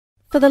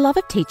For the Love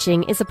of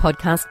Teaching is a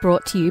podcast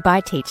brought to you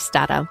by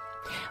TeachStarter.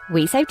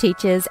 We save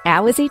teachers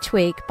hours each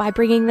week by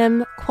bringing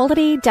them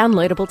quality,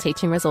 downloadable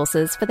teaching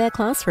resources for their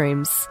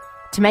classrooms.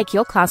 To make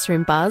your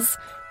classroom buzz,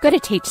 go to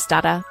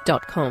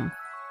teachstarter.com.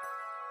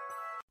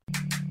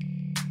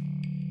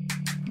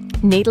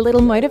 Need a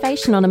little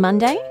motivation on a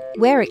Monday?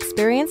 We're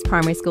experienced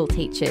primary school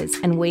teachers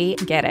and we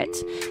get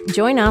it.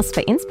 Join us for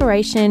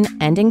inspiration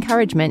and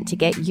encouragement to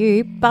get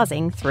you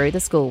buzzing through the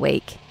school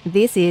week.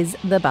 This is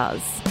The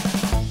Buzz.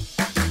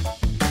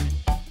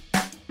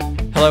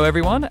 Hello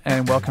everyone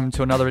and welcome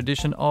to another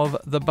edition of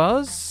The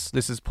Buzz.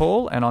 This is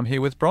Paul and I'm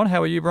here with Bron.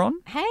 How are you, Bron?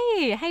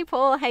 Hey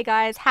Paul. Hey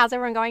guys. How's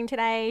everyone going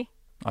today?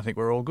 I think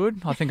we're all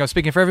good. I think I'm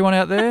speaking for everyone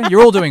out there.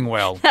 You're all doing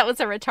well. That was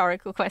a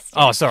rhetorical question.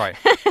 Oh, sorry.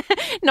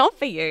 Not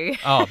for you.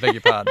 Oh, beg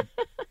your pardon.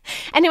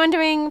 Anyone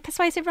doing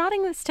persuasive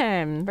writing this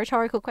term?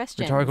 Rhetorical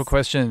questions. Rhetorical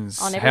questions.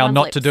 On How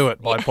not lips. to do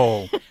it by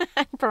Paul.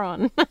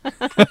 Bron.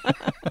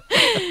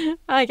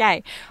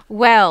 Okay.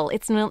 Well,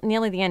 it's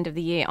nearly the end of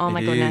the year. Oh,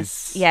 my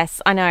goodness. Is.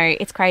 Yes, I know.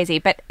 It's crazy.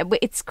 But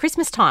it's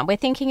Christmas time. We're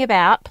thinking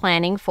about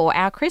planning for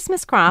our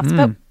Christmas crafts.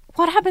 But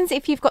what happens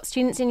if you've got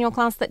students in your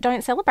class that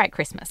don't celebrate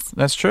Christmas?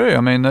 That's true.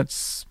 I mean,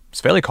 it's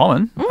fairly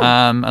common,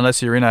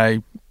 unless you're in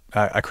a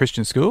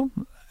Christian school.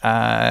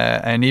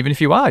 And even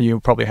if you are, you'll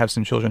probably have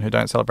some children who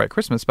don't celebrate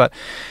Christmas. But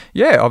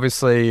yeah,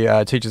 obviously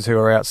teachers who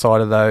are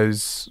outside of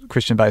those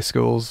Christian-based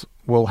schools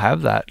will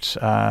have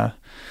that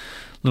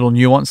little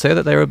nuance there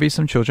that there will be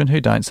some children who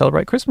don't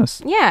celebrate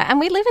Christmas. Yeah, and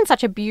we live in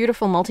such a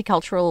beautiful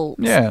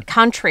multicultural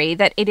country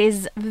that it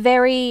is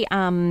very...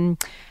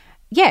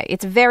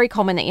 it's very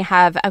common that you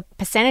have a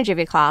percentage of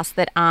your class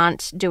that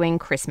aren't doing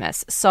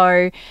Christmas.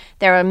 So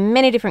there are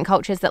many different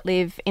cultures that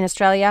live in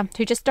Australia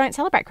who just don't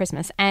celebrate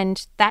Christmas,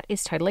 and that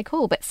is totally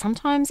cool. But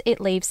sometimes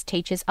it leaves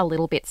teachers a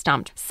little bit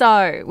stumped.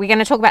 So we're going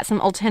to talk about some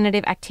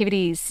alternative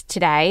activities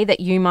today that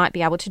you might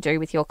be able to do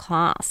with your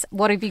class.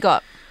 What have you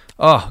got?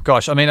 Oh,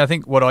 gosh. I mean, I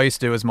think what I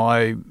used to do as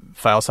my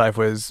fail-safe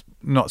was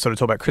not sort of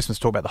talk about Christmas,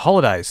 talk about the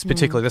holidays,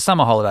 particularly the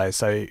summer holidays.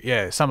 So,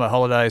 yeah, summer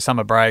holidays,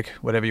 summer break,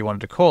 whatever you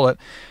wanted to call it,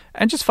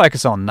 and just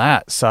focus on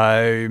that.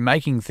 So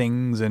making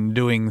things and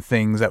doing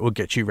things that will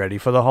get you ready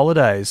for the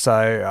holidays. So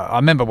I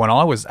remember when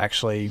I was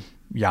actually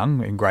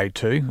young in grade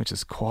 2, which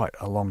is quite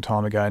a long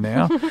time ago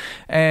now,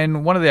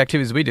 and one of the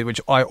activities we did, which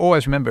I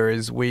always remember,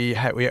 is we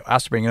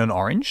asked to bring in an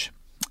orange.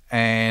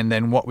 And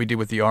then what we did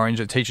with the orange,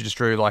 the teacher just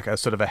drew like a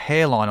sort of a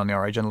hairline on the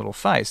orange and a little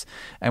face.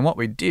 And what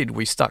we did,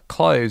 we stuck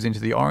cloves into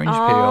the orange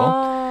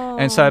peel.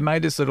 And so it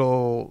made this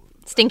little...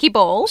 Stinky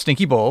ball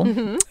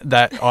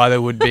that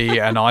either would be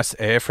a nice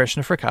air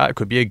freshener for a car, it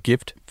could be a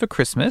gift for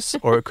Christmas,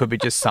 or it could be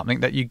just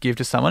something that you give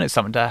to someone. It's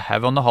something to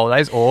have on the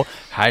holidays, or,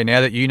 hey,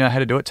 now that you know how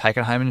to do it, take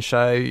it home and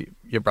show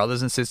your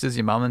brothers and sisters,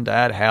 your mum and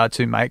dad, how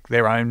to make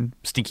their own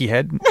stinky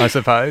head, I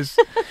suppose.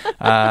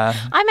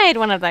 I made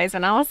one of those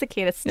when I was a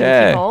kid, a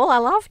stinky ball. I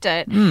loved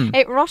it.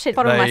 It rotted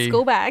bottom of my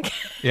school bag.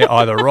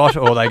 Either rot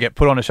or they get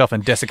put on a shelf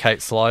and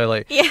desiccate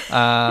slowly.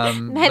 Yeah.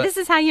 This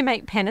is how you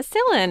make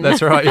penicillin.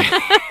 That's right.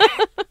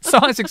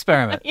 Science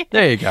experiment. Yeah.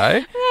 There you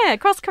go. Yeah,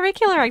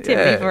 cross-curricular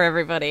activity for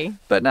everybody.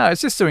 But no,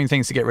 it's just doing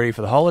things to get ready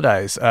for the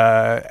holidays.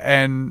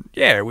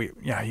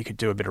 You could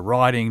do a bit of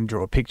writing,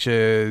 draw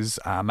pictures,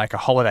 make a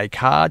holiday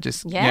card.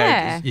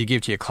 You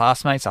give to your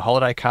classmates a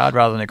holiday card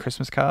rather than a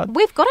Christmas card.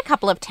 We've got a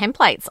couple of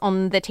templates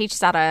on the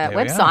TeachStarter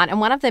website, and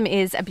one of them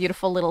is a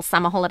beautiful little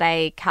summer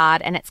holiday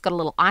card, and it's got a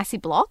little ice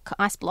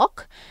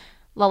block,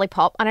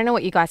 lollipop. I don't know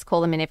what you guys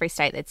call them in every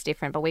state that's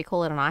different, but we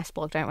call it an ice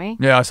block, don't we?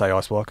 Yeah, I say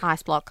ice block.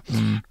 Ice block.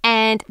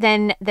 And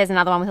then there's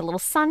another one with a little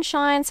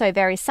sunshine, so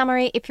very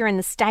summery. If you're in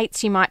the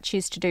States, you might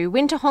choose to do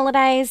winter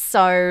holidays.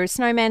 So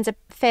snowman's a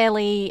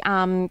fairly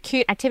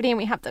cute activity, and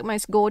we have the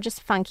most gorgeous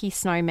funky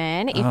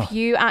snowman. If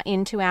you are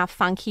into our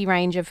funky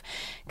range of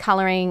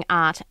colouring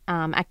art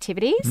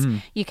activities,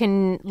 you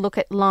can look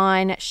at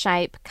line,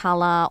 shape,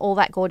 colour, all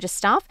that gorgeous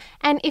stuff.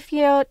 And if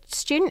your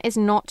student is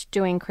not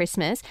doing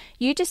Christmas,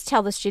 you just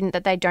tell the student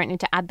that they don't need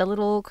to add the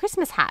little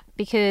Christmas hat,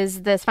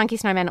 because the funky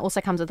snowman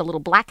also comes with a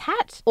little black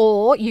hat.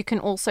 Or you can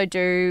also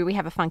we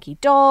have a funky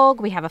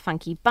dog, we have a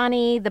funky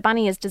bunny. The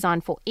bunny is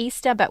designed for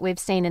Easter, but we've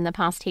seen in the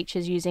past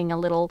teachers using a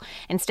little,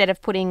 instead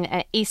of putting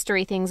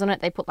Eastery things on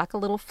it, they put like a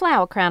little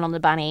flower crown on the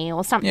bunny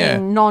or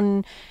something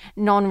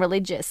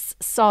non-religious.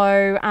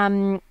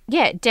 So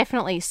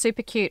definitely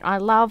super cute. I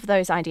love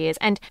those ideas,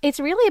 and it's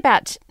really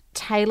about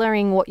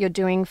tailoring what you're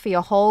doing for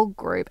your whole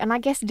group, and I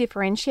guess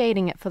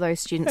differentiating it for those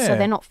students so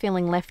they're not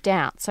feeling left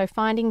out. So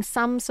finding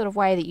some sort of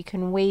way that you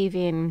can weave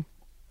in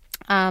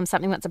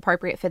something that's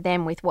appropriate for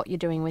them with what you're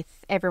doing with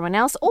everyone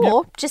else,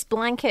 or just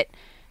blanket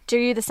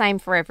do the same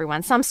for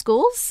everyone. Some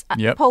schools,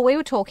 Paul, we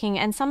were talking,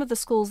 and some of the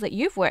schools that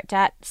you've worked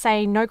at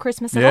say no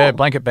Christmas at all. Yeah,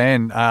 blanket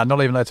ban.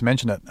 Not even allowed to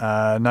mention it.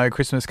 No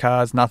Christmas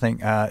cards,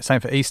 nothing. Same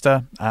for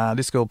Easter.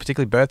 This school,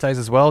 particularly birthdays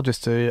as well,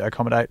 just to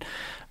accommodate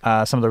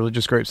some of the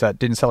religious groups that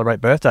didn't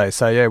celebrate birthdays.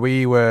 So, yeah,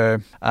 we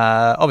were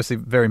obviously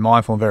very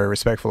mindful and very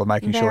respectful of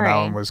making sure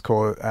no one was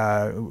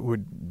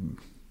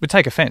would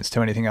take offence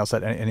to anything else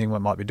that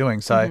anyone might be doing.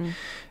 So,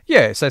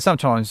 yeah, so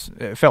sometimes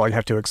it felt like you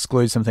have to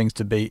exclude some things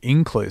to be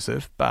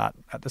inclusive, but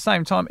at the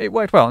same time, it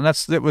worked well. And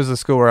that was a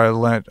school where I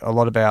learnt a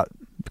lot about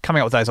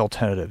coming up with those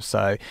alternatives.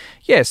 So,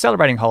 yeah,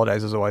 celebrating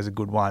holidays is always a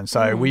good one.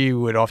 So we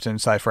would often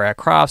say for our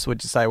crafts, we'd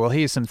just say, well,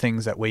 here's some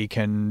things that we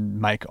can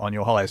make on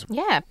your holidays.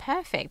 Yeah,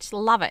 perfect.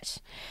 Love it.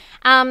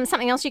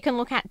 Something else you can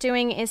look at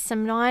doing is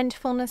some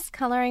mindfulness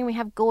colouring. We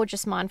have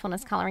gorgeous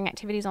mindfulness colouring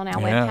activities on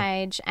our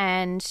webpage,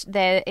 and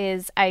there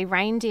is a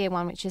reindeer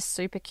one which is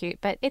super cute,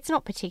 but it's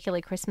not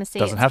particularly Christmassy.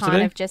 Doesn't it's have to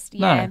kind be. of just,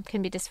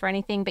 can be just for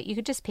anything, but you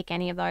could just pick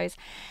any of those.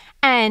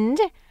 And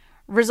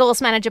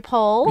Resource Manager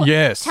Paul,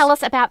 yes, tell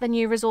us about the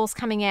new resource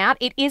coming out.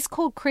 It is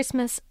called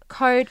Christmas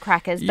Code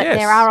Crackers, but yes,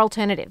 there are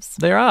alternatives.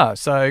 There are.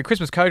 So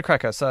Christmas Code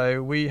Cracker.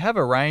 So we have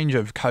a range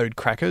of code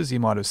crackers you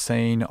might have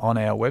seen on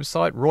our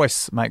website.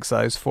 Royce makes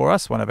those for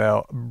us, one of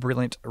our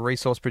brilliant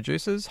resource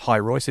producers. Hi,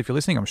 Royce, if you're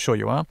listening. I'm sure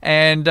you are.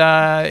 And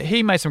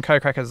he made some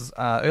code crackers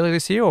earlier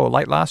this year or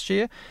late last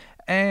year.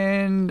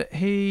 And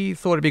he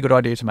thought it'd be a good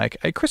idea to make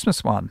a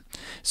Christmas one.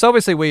 So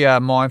obviously we are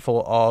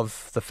mindful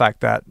of the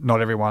fact that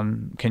not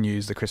everyone can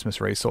use the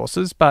Christmas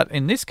resources, but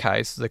in this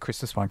case, the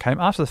Christmas one came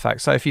after the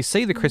fact. So if you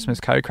see the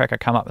Christmas Code Cracker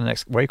come up in the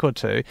next week or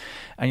two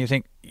and you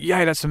think,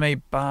 yay, that's for me,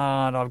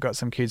 but I've got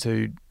some kids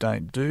who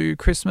don't do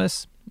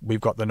Christmas, we've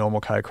got the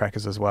normal Code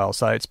Crackers as well.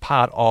 So it's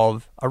part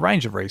of a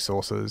range of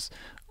resources,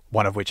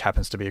 one of which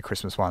happens to be a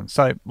Christmas one.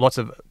 So lots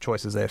of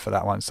choices there for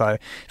that one. So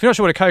if you're not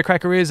sure what a code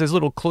cracker is, there's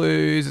little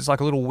clues. It's like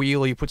a little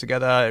wheel you put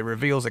together. It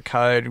reveals a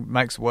code,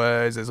 makes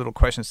words. There's little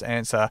questions to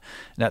answer.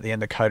 And at the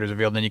end, the code is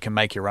revealed. Then you can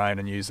make your own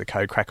and use the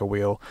code cracker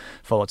wheel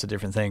for lots of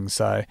different things.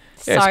 So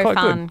yeah, it's quite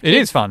fun. Good. It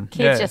is fun.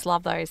 Kids just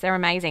love those. They're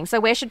amazing. So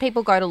where should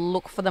people go to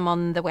look for them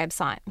on the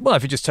website? Well,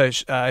 if you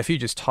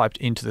just typed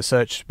into the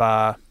search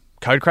bar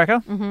Code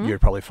Cracker, you'd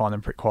probably find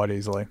them quite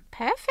easily.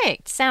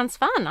 Perfect. Sounds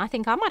fun. I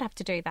think I might have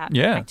to do that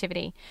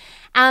activity.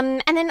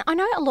 And then I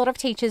know a lot of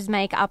teachers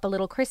make up a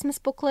little Christmas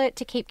booklet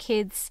to keep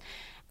kids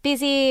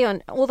busy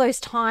on all those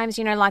times,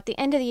 like the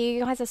end of the year,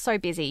 you guys are so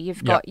busy.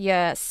 You've got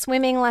your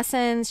swimming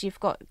lessons, you've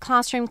got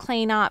classroom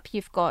cleanup,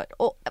 you've got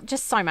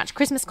just so much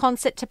Christmas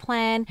concert to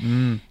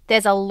plan.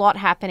 There's a lot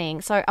happening.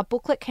 So a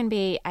booklet can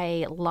be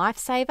a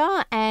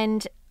lifesaver,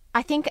 and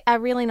I think a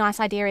really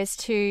nice idea is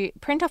to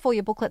print off all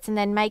your booklets and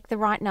then make the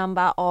right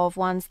number of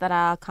ones that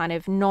are kind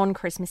of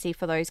non-Christmassy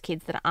for those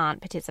kids that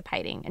aren't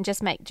participating, and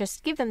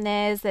just give them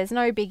theirs. There's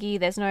no biggie.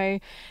 There's no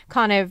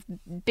kind of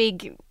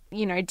big,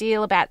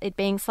 deal about it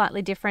being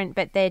slightly different,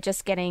 but they're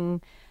just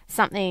getting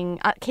something.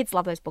 Kids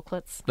love those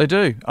booklets. They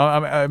do.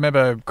 I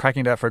remember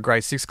cracking it out for a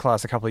grade 6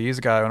 class a couple of years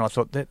ago, and I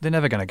thought they're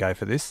never going to go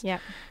for this. Yeah,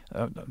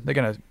 they're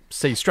going to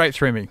see straight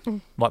through me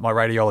like my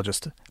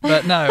radiologist.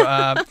 But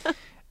no.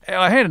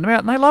 I handed them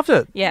out and they loved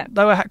it. Yeah.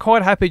 They were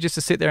quite happy just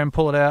to sit there and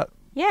pull it out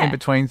in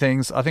between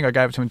things. I think I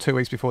gave it to them 2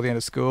 weeks before the end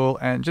of school,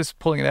 and just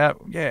pulling it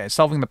out,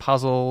 solving the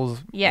puzzles.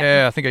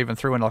 Yeah, I think I even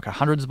threw in like a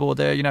hundreds board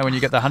there. When you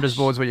get the hundreds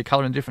boards where you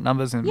colour in different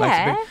numbers and it makes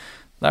a big...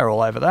 They were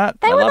all over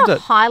that. They were loved the it.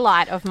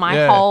 highlight of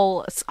my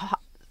whole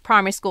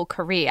primary school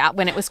career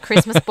when it was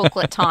Christmas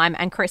booklet time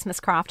and Christmas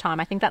craft time.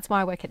 I think that's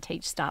why I work at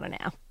Teach Starter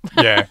now.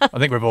 Yeah, I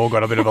think we've all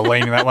got a bit of a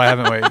leaning that way,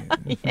 haven't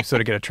we? You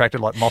sort of get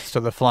attracted like moths to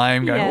the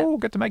flame, going, oh,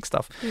 get to make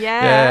stuff.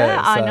 Yeah,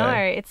 I know.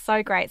 It's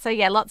so great. So,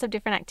 lots of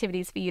different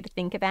activities for you to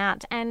think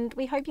about. And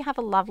we hope you have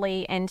a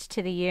lovely end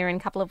to the year in a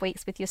couple of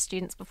weeks with your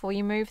students before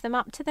you move them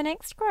up to the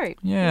next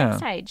group, next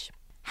stage.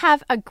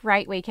 Have a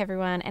great week,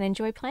 everyone, and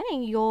enjoy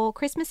planning your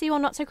Christmassy or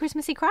not so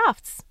Christmassy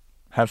crafts.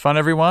 Have fun,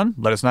 everyone.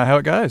 Let us know how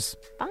it goes.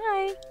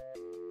 Bye.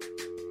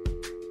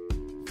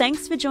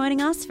 Thanks for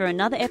joining us for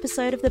another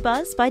episode of The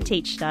Buzz by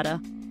Teach Starter.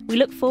 We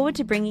look forward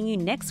to bringing you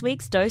next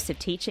week's dose of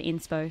teacher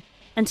inspo.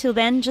 Until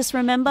then, just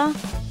remember,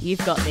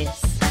 you've got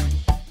this.